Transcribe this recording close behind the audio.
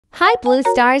Hi Blue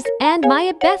Stars and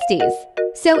my besties.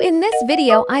 So in this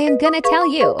video I am gonna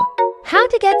tell you how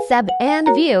to get sub and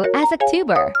view as a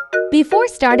ktuber. Before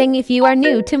starting, if you are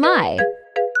new to my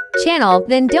channel,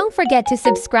 then don't forget to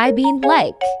subscribe and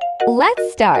like.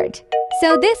 Let's start.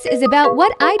 So this is about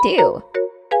what I do.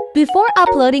 Before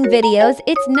uploading videos,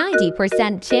 it's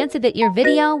 90% chance that your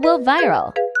video will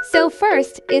viral. So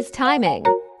first is timing.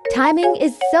 Timing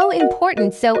is so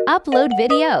important, so upload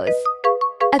videos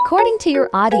according to your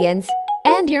audience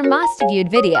and your most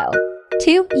viewed video.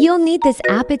 2. You'll need this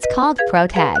app. It's called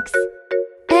ProTags.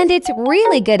 And it's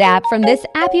really good app. From this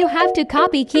app you have to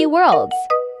copy keywords.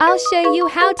 I'll show you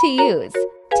how to use.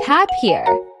 Tap here.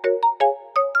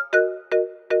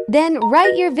 Then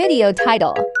write your video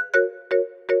title.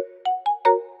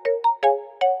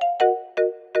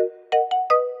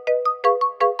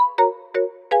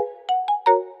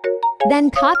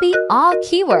 Then copy all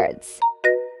keywords.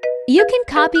 You can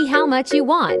copy how much you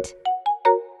want.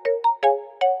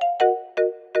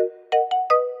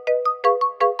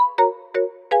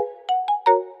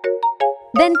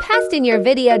 Then paste in your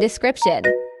video description.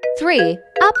 3.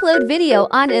 Upload video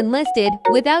on unlisted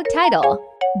without title.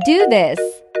 Do this.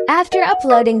 After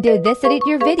uploading, do this: edit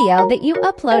your video that you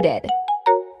uploaded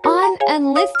on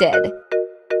unlisted.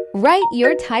 Write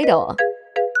your title.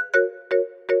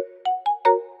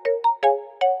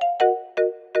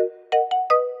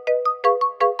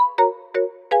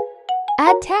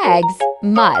 Add tags,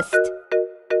 must.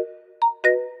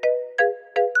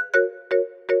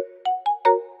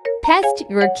 Paste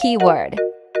your keyword.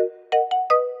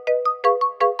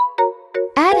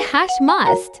 Add hash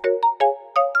must.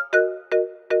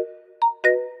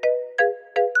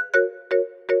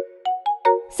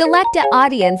 Select the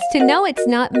audience to know it's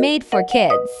not made for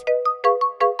kids.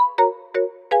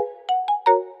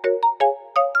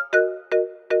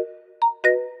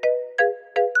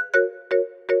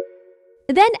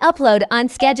 Then upload on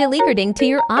schedule according to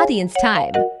your audience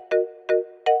time.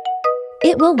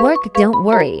 It will work, don't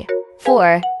worry.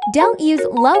 4. Don't use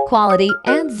low quality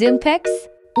and zoom pics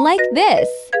like this.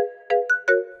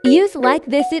 Use like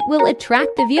this, it will attract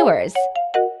the viewers.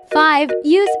 5.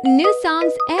 Use new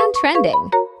songs and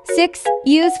trending. 6.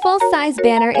 Use full-size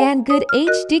banner and good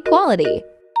HD quality.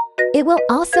 It will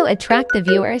also attract the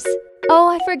viewers. Oh,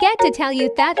 I forget to tell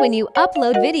you that when you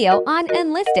upload video on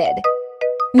unlisted,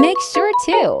 make sure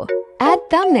to add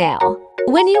thumbnail.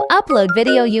 When you upload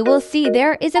video, you will see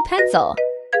there is a pencil.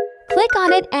 Click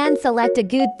on it and select a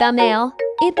good thumbnail.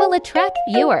 It will attract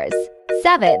viewers.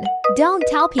 7. Don't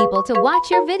tell people to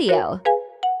watch your video.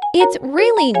 It's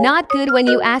really not good when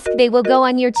you ask. They will go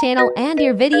on your channel and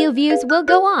your video views will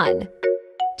go on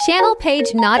channel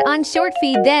page, not on short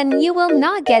feed. Then you will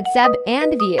not get sub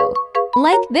and view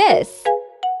like this.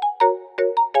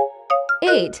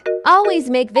 8. Always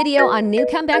make video on new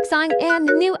comeback song and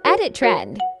new edit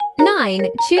trend. 9.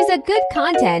 Choose a good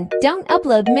content. Don't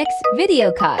upload mixed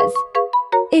video cause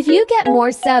if you get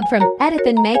more sub from edit,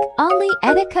 then make only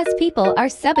edit cause people are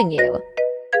subbing you.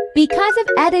 Because of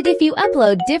edit, if you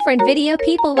upload different video,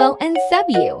 people will unsub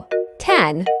you.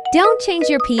 10. Don't change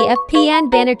your PFP and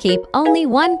banner. Keep only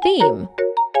one theme.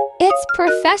 It's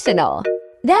professional.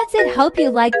 That's it. Hope you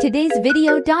liked today's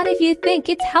video. If you think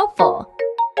it's helpful,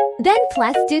 then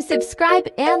please do subscribe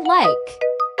and like.